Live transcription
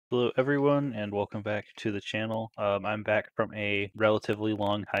Hello everyone and welcome back to the channel. I'm back from a relatively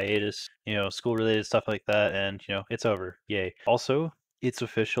long hiatus, school related stuff like that, and it's over. Yay. Also, it's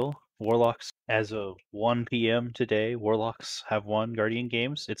official. Warlocks, as of 1 p.m. today, Warlocks have won Guardian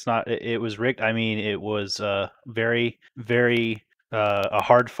Games. It's not it was rigged. I mean, it was very a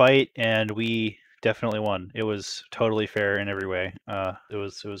hard fight, and we definitely won. It was totally fair in every way. It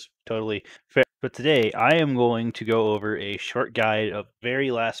was totally fair. But today I am going to go over a short guide of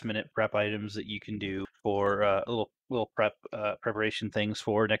very last minute prep items that you can do for little preparation things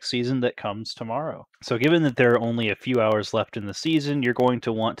for next season that comes tomorrow. So given that there are only a few hours left in the season, you're going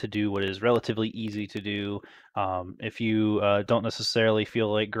to want to do what is relatively easy to do. If you don't necessarily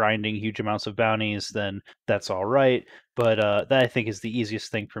feel like grinding huge amounts of bounties, then that's all right. But that I think is the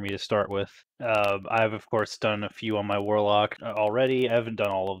easiest thing for me to start with. I've of course done a few on my Warlock already. I haven't done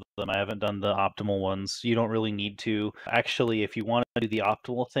all of them. I haven't done the optimal ones. You don't really need to. Actually, if you want to do the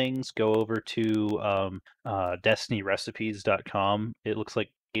optimal things, go over to DestinyRecipes.com. It looks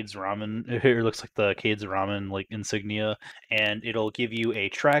like Cade's Ramen. It looks like the Cade's Ramen like insignia, and it'll give you a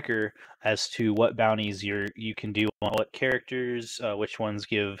tracker as to what bounties you can do on what characters, which ones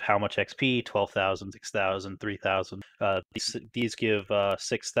give how much XP, 12,000, 6,000, 3,000. These give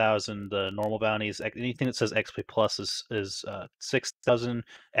 6,000 the normal bounties. Anything that says XP plus is 6,000.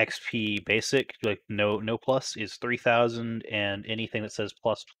 XP basic, like no plus, is 3,000, and anything that says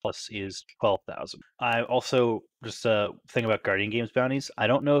plus plus is 12,000. I also just thing about Guardian Games bounties. I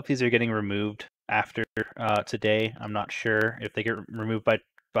don't know if these are getting removed after today. I'm not sure if they get removed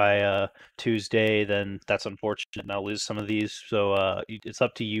by Tuesday, then that's unfortunate, and I'll lose some of these. So it's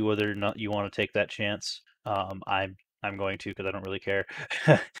up to you whether or not you want to take that chance. I'm going to because I don't really care.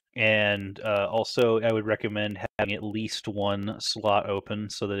 And also, I would recommend having at least one slot open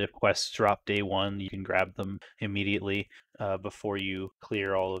so that if quests drop day one, you can grab them immediately before you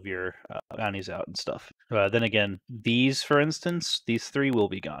clear all of your bounties out and stuff. Then again, these, for instance, these three will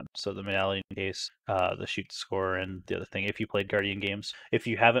be gone. So the medallion case, the shoot to score, and the other thing, if you played Guardian Games. If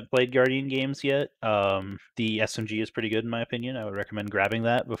you haven't played Guardian Games yet, the SMG is pretty good in my opinion. I would recommend grabbing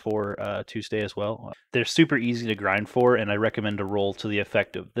that before Tuesday as well. They're super easy to grind for, and I recommend a roll to the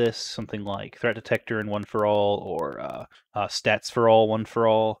effect of this, something like Threat Detector in One for All, or Stats for All, One for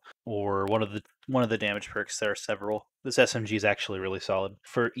All, or one of the damage perks. There are several. This SMG is actually really solid.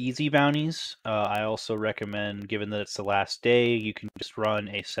 For easy bounties, I also recommend, given that it's the last day, you can just run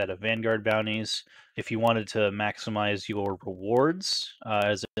a set of Vanguard bounties. If you wanted to maximize your rewards,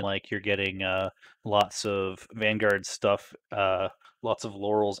 as in like you're getting lots of Vanguard stuff, lots of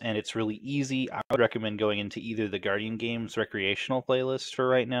laurels, and it's really easy, I would recommend going into either the Guardian Games recreational playlist for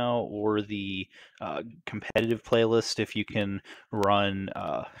right now or the competitive playlist if you can run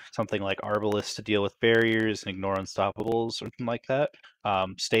something like Arbalest to deal with barriers and ignore unstoppables or something like that.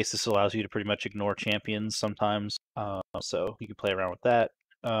 Stasis allows you to pretty much ignore champions sometimes, so you can play around with that.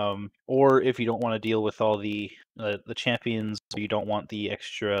 Or if you don't want to deal with all the champions, or you don't want the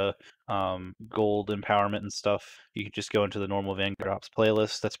extra gold empowerment and stuff, you can just go into the normal Vanguard Ops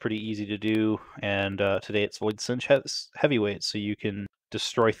playlist. That's pretty easy to do, and today it's Void Cinch Heavyweight, so you can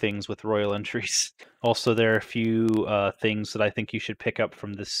destroy things with royal entries. Also, there are a few things that I think you should pick up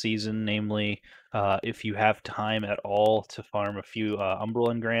from this season, namely, if you have time at all to farm a few Umbral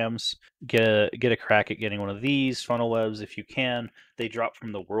engrams, get a crack at getting one of these funnel webs if you can. They drop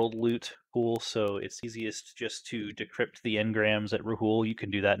from the world loot pool, so it's easiest just to decrypt the engrams at Rahul. You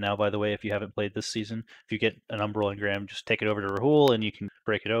can do that now, by the way, if you haven't played this season. If you get an Umbral engram, just take it over to Rahul and you can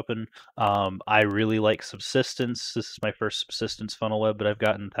break it open. I really like Subsistence. This is my first Subsistence funnel web, but I've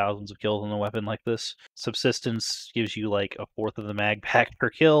gotten thousands of kills on a weapon like this. Subsistence gives you like a fourth of the mag pack per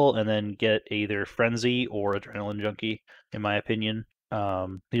kill, and then get either Frenzy or Adrenaline Junkie, in my opinion.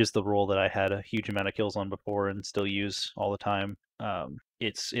 Here's the role that I had a huge amount of kills on before and still use all the time.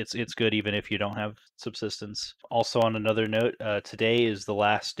 It's good even if you don't have Subsistence. Also, on another note, today is the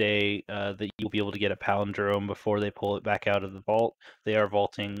last day that you'll be able to get a Palindrome before they pull it back out of the vault. They are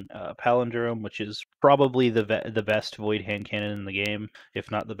vaulting Palindrome, which is probably the best Void hand cannon in the game,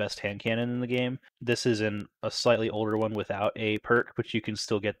 if not the best hand cannon in the game. This is a slightly older one without a perk, but you can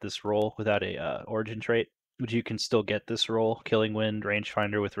still get this roll without a origin trait. But you can still get this roll, Killing Wind,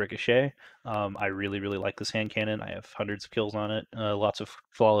 Rangefinder with Ricochet. I really like this hand cannon. I have hundreds of kills on it, lots of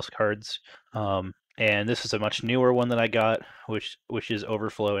flawless cards. And this is a much newer one that I got, which is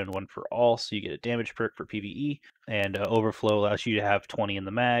Overflow and One for All, so you get a damage perk for PvE, and overflow allows you to have 20 in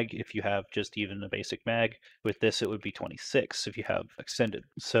the mag if you have just even a basic mag. With this, it would be 26 if you have extended.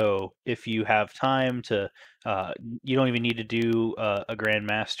 So if you have time to, you don't even need to do a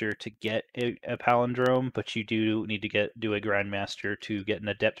Grandmaster to get a palindrome, but you do need to do a Grandmaster to get an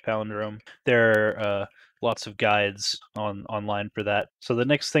Adept palindrome. There are lots of guides online for that. So the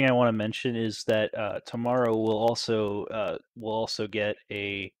next thing I want to mention is that tomorrow we'll also get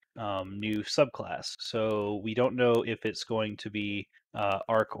a new subclass. So we don't know if it's going to be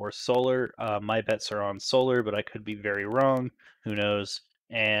arc or solar. My bets are on solar, but I could be very wrong. Who knows?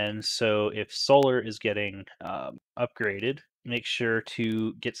 And so if solar is getting upgraded, make sure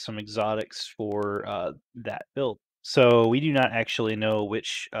to get some exotics for that build. So we do not actually know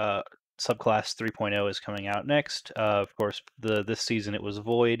which subclass 3.0 is coming out next. Of course, this season it was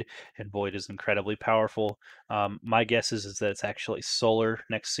Void, and Void is incredibly powerful. My guess is that it's actually Solar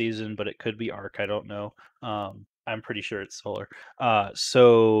next season, but it could be Arc. I don't know. I'm pretty sure it's Solar.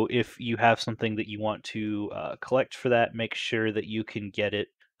 So if you have something that you want to collect for that, make sure that you can get it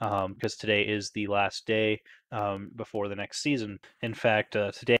because today is the last day before the next season. In fact,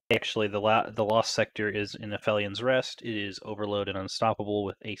 today actually the lost sector is in Aphelios Rest. It is Overload and Unstoppable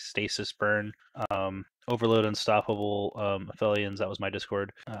with a stasis burn. Overload Unstoppable Aphelios, that was my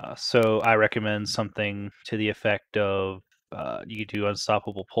Discord. So I recommend something to the effect of you could do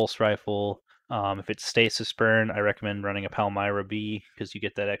Unstoppable Pulse Rifle. If it's stasis burn, I recommend running a Palmyra B because you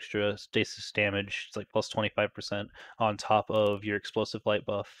get that extra stasis damage. It's like plus 25% on top of your explosive light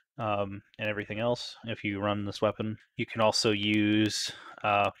buff and everything else if you run this weapon. You can also use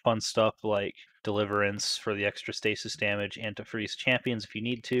fun stuff like Deliverance for the extra stasis damage and to freeze champions if you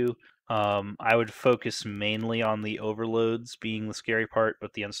need to. I would focus mainly on the overloads being the scary part,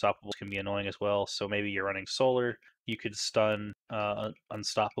 but the unstoppables can be annoying as well. So maybe you're running solar, you could stun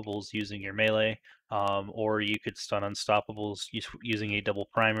unstoppables using your melee, or you could stun unstoppables using a double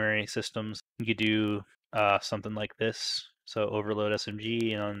primary systems. You could do something like this. So overload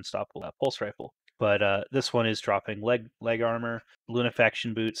SMG and unstoppable pulse rifle. But this one is dropping leg armor.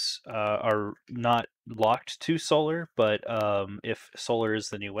 Lunafaction boots are not locked to solar, but if solar is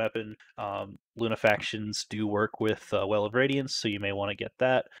the new weapon, Lunafactions do work with Well of Radiance, so you may want to get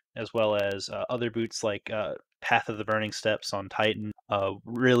that, as well as other boots like Path of the Burning Steps on Titan.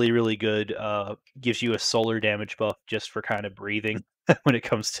 Really, really good. Gives you a solar damage buff just for kind of breathing when it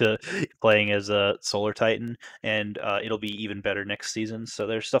comes to playing as a solar titan, and it'll be even better next season. So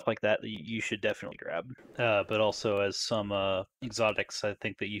there's stuff like that you should definitely grab. But also as some exotics, I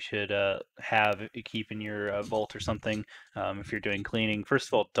think that you should keep in your vault or something if you're doing cleaning. First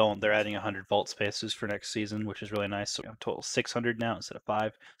of all, they're adding 100 vault spaces for next season, which is really nice. So we have a total 600 now instead of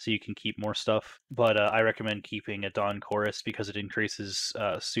 5, so you can keep more stuff. But I recommend keeping a Dawn Chorus because it increases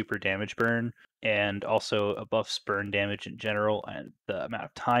super damage burn and also buffs burn damage in general and the amount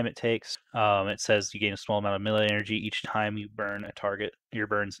of time it takes. It says you gain a small amount of melee energy each time you burn a target. Your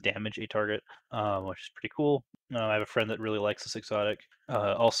burns damage a target, which is pretty cool. I have a friend that really likes this exotic.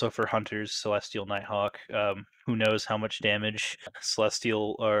 Also for hunters, Celestial Nighthawk. Who knows how much damage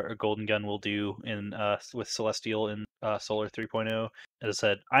Celestial or Golden Gun will do in with Celestial in Solar 3.0. As I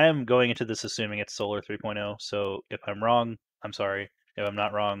said, I am going into this assuming it's Solar 3.0, so if I'm wrong, I'm sorry. If I'm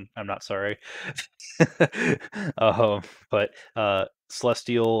not wrong, I'm not sorry. But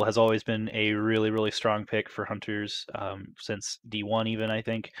Celestial has always been a really, really strong pick for hunters since D1 even, I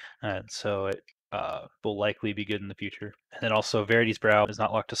think. And so it will likely be good in the future. And then also Verity's Brow is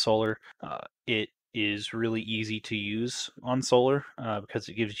not locked to solar. It is really easy to use on solar because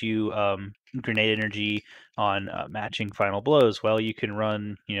it gives you grenade energy on matching final blows. Well, you can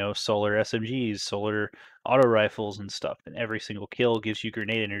run, solar SMGs, solar auto rifles and stuff, and every single kill gives you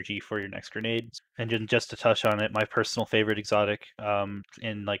grenade energy for your next grenade. And just to touch on it, my personal favorite exotic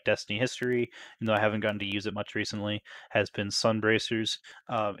in like Destiny history, even though I haven't gotten to use it much recently, has been Sunbracers.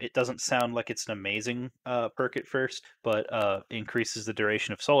 It doesn't sound like it's an amazing perk at first, but increases the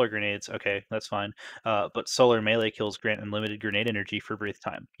duration of solar grenades. Okay, that's fine. But solar melee kills grant unlimited grenade energy for breathe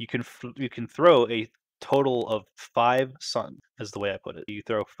time. You can throw a total of 5 sun is the way I put it. You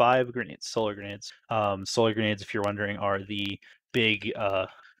throw 5 grenades, solar grenades. Solar grenades, if you're wondering, are the big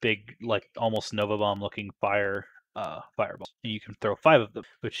like almost Nova Bomb looking fireballs. And you can throw 5 of them,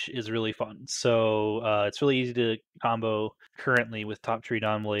 which is really fun. So it's really easy to combo currently with Top Tree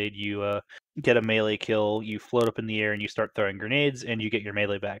Dawnblade. You get a melee kill, you float up in the air and you start throwing grenades, and you get your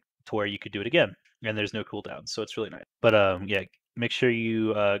melee back to where you could do it again. And there's no cooldown, so it's really nice. But yeah, make sure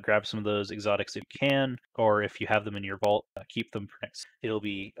you grab some of those exotics if you can, or if you have them in your vault, keep them for next. It'll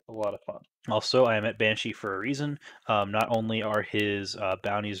be a lot of fun. Also, I am at Banshee for a reason. Not only are his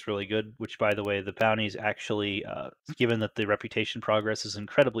bounties really good, which, by the way, the bounties actually, given that the reputation progress is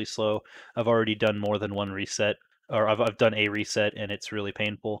incredibly slow, I've already done more than one reset, or I've done a reset, and it's really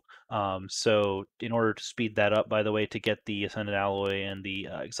painful. So, in order to speed that up, by the way, to get the Ascended Alloy and the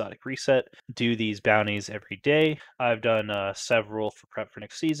exotic reset, do these bounties every day. I've done several for prep for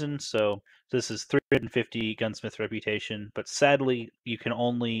next season, so this is 350 gunsmith reputation, but sadly,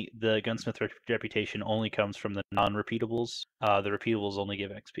 the gunsmith reputation only comes from the non-repeatables. The repeatables only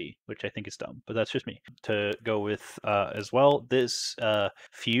give XP, which I think is dumb, but that's just me. To go with as well, this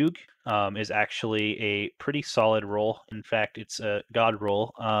fugue is actually a pretty solid roll. In fact, it's a god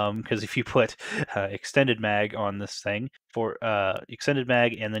roll, because if you put extended mag on this thing for extended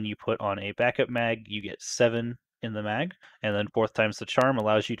mag, and then you put on a backup mag, you get 7 in the mag, and then fourth time's the charm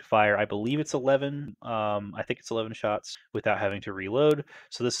allows you to fire, I believe it's 11, I think it's 11 shots without having to reload.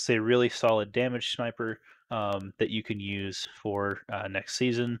 So this is a really solid damage sniper that you can use for next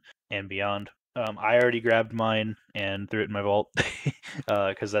season and beyond. I already grabbed mine and threw it in my vault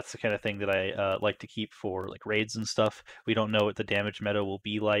because that's the kind of thing that I like to keep for like raids and stuff. We don't know what the damage meta will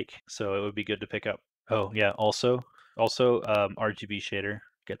be like, so it would be good to pick up. Oh yeah, also RGB shader.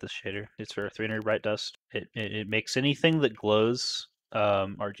 Get this shader. It's for 300 bright dust. It makes anything that glows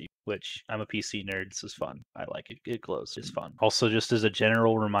RGB, which I'm a PC nerd. This is fun. I like it. It glows. It's fun. Also, just as a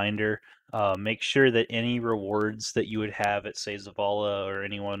general reminder, make sure that any rewards that you would have at, say, Zavala or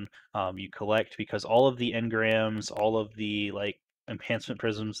anyone you collect, because all of the engrams, all of the like enhancement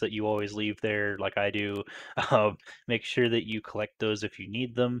prisms that you always leave there, like I do, make sure that you collect those if you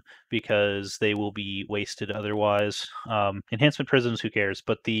need them, because they will be wasted otherwise. Enhancement prisms, who cares?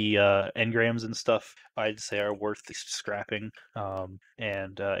 But the engrams and stuff, I'd say, are worth scrapping.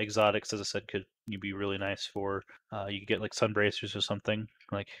 And exotics, as I said, could you be really nice for. You could get like sun bracers or something.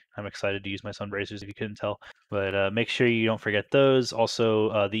 Like I'm excited to use my sun bracers if you couldn't tell. But make sure you don't forget those.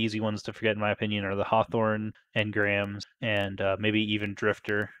 Also, the easy ones to forget, in my opinion, are the Hawthorne, Engrams, and maybe even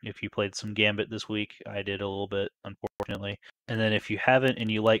Drifter. If you played some Gambit this week, I did a little bit, unfortunately. And then if you haven't and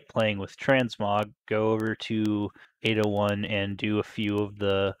you like playing with Transmog, go over to 801 and do a few of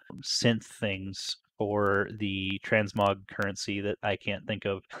the synth things for the transmog currency that I can't think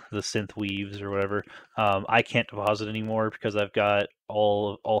of, the synth weaves or whatever. I can't deposit anymore because I've got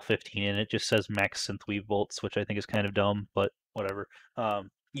all 15 in. It just says max synth weave bolts, which I think is kind of dumb, but whatever.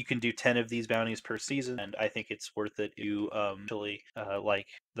 You can do 10 of these bounties per season, and I think it's worth it. You actually like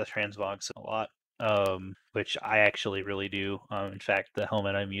the transmogs a lot. Which I actually really do. In fact, the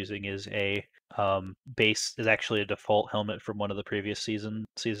helmet I'm using is a base is actually a default helmet from one of the previous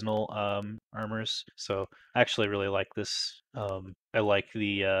seasonal armors. So I actually really like this. I like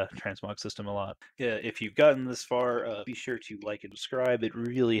the transmog system a lot. Yeah, if you've gotten this far, be sure to like and subscribe. It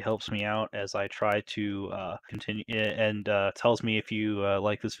really helps me out as I try to continue, and tells me if you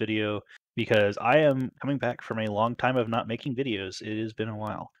like this video, because I am coming back from a long time of not making videos. It has been a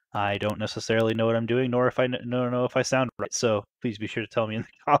while. I don't necessarily know what I'm doing, nor if I know if I sound right. So please be sure to tell me in the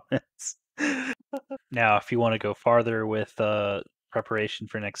comments. Now, if you want to go farther with preparation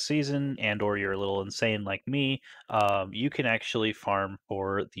for next season, and/or you're a little insane like me, you can actually farm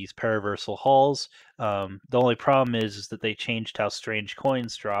for these Paraversal Hauls. The only problem is that they changed how strange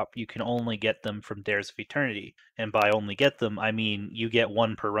coins drop. You can only get them from Dares of Eternity, and by only get them, I mean you get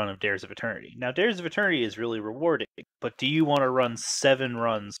one per run of Dares of Eternity. Now, Dares of Eternity is really rewarding, but do you want to run 7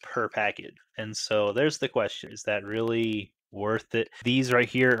 runs per package? And so there's the question: is that really worth it? These right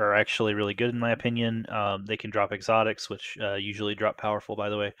here are actually really good in my opinion. They can drop exotics, which usually drop powerful, by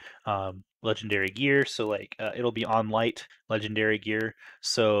the way. Legendary gear, so like it'll be on light legendary gear.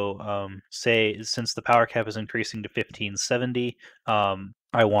 So say since the power cap is increasing to 1570,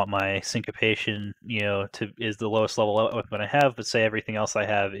 I want my syncopation, is the lowest level weapon I have, but say everything else I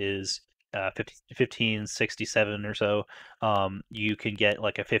have is 1567 or so, you can get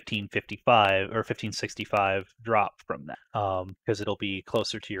like a 1555 or 1565 drop from that, because it'll be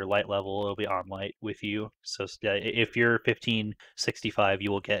closer to your light level. It'll be on light with you. So if you're 1565,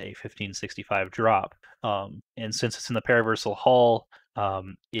 you will get a 1565 drop. And since it's in the Paraversal Hall,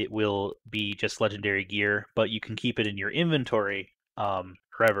 it will be just legendary gear, but you can keep it in your inventory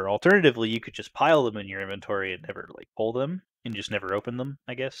forever. Alternatively, you could just pile them in your inventory and never like pull them and just never open them,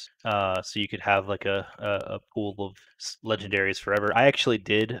 I guess. So you could have like a pool of legendaries forever. I actually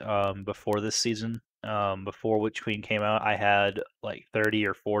did before this season. Before Witch Queen came out, I had like 30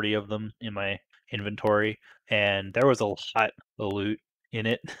 or 40 of them in my inventory, and there was a lot of loot in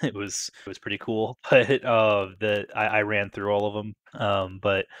it. It was pretty cool, but I ran through all of them.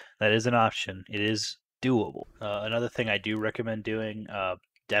 But that is an option. It is doable. Another thing I do recommend doing,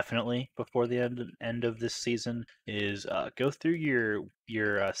 definitely before the end of this season, is go through your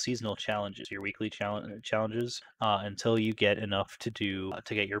seasonal challenges, your weekly challenges, until you get enough to do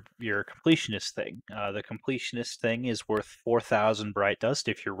to get your completionist thing. The completionist thing is worth 4,000 bright dust.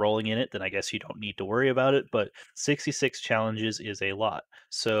 If you're rolling in it, then I guess you don't need to worry about it. But 66 challenges is a lot.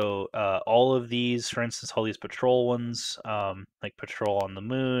 So all of these, for instance, all these patrol ones, like Patrol on the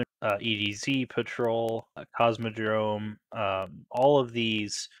Moon, EDZ Patrol, Cosmodrome, all of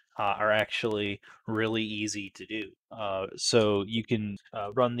these are actually really easy to do. So you can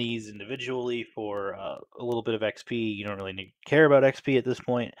run these individually for a little bit of XP. You don't really care about XP at this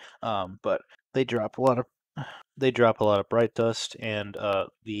point, but they drop a lot of bright dust, and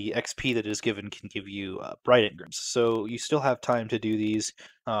the XP that is given can give you bright engrams. So you still have time to do these.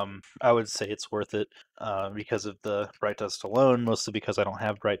 I would say it's worth it because of the bright dust alone, mostly because I don't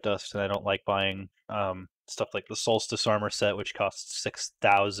have bright dust and I don't like buying stuff like the Solstice armor set, which costs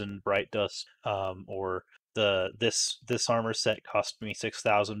 6,000 bright dust, or this armor set cost me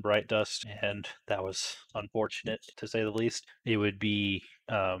 6,000 bright dust, and that was unfortunate to say the least. It would be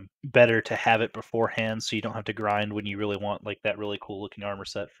better to have it beforehand so you don't have to grind when you really want like that really cool looking armor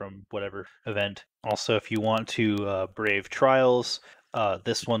set from whatever event. Also, if you want to brave trials,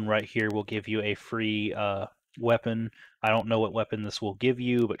 this one right here will give you a free weapon. I don't know what weapon this will give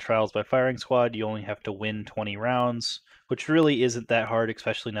you, but Trials by Firing Squad, you only have to win 20 rounds, which really isn't that hard,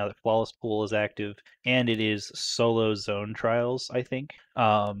 especially now that Flawless Pool is active, and it is solo zone trials, I think.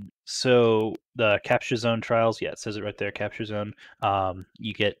 So the Capture Zone trials, yeah, it says it right there, Capture Zone.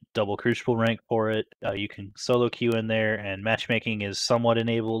 You get double Crucible rank for it. You can solo queue in there, and matchmaking is somewhat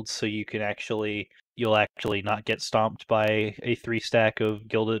enabled, so you'll actually not get stomped by a 3-stack of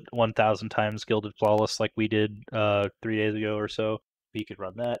gilded 1,000 times gilded flawless like we did 3 days ago or so. You could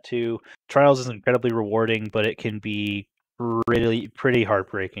run that too. Trials is incredibly rewarding, but it can be really pretty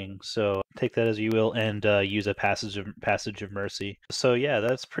heartbreaking. So take that as you will, and use a passage of mercy. So yeah,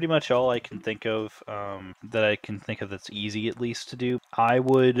 that's pretty much all I can think of that's easy at least to do. I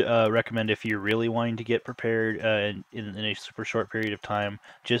would recommend, if you're really wanting to get prepared in a super short period of time,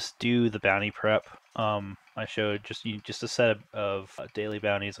 just do the bounty prep. I showed just a set of daily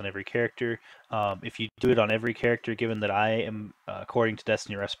bounties on every character. If you do it on every character, given that I am, according to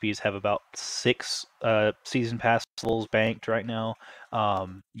Destiny recipes, have about 6 season pass levels banked right now,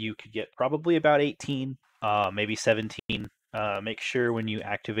 you could get probably about 18, maybe 17. Make sure when you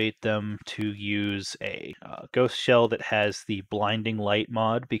activate them to use a ghost shell that has the blinding light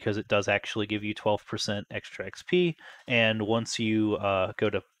mod, because it does actually give you 12% extra XP. And once you go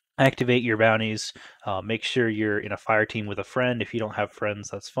to activate your bounties, make sure you're in a fire team with a friend. If you don't have friends,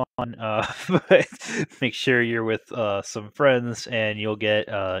 that's fine. But make sure you're with some friends, and you'll get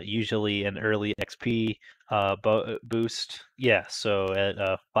usually an early XP boost. Yeah, so at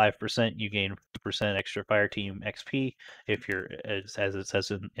 5%, you gain 5% extra fire team XP if you're, as it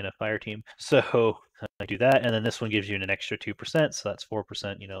says in a fire team. So do that, and then this one gives you an extra 2%, so that's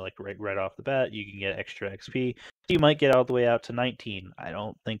 4%. Like right off the bat, you can get extra XP. You might get all the way out to 19. I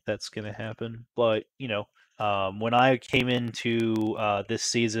don't think that's gonna happen, but when I came into this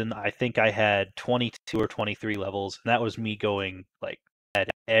season, I think I had 22 or 23 levels, and that was me going like at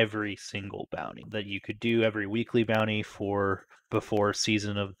every single bounty that you could do, every weekly bounty for before this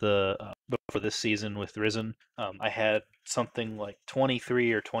season with Risen. I had something like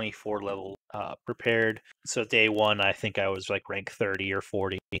 23 or 24 level prepared. So day one, I think I was like rank 30 or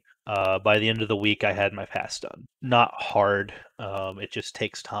 40. By the end of the week, I had my pass done. Not hard. It just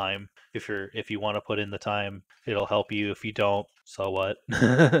takes time. If you want to put in the time, it'll help you. If you don't, so what?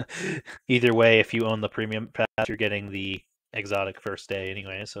 Either way, if you own the premium pass, you're getting the exotic first day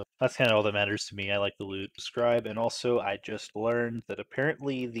anyway, so that's kind of all that matters to me. I like the loot. Subscribe, and also I just learned that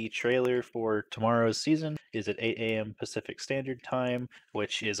apparently the trailer for tomorrow's season is at 8 a.m. Pacific Standard Time,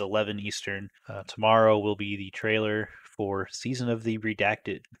 which is 11 Eastern. Tomorrow will be the trailer for Season of the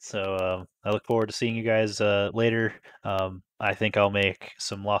Redacted. So I look forward to seeing you guys later. I think I'll make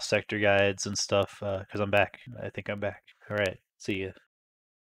some Lost Sector guides and stuff because I'm back. I think I'm back. All right, see you.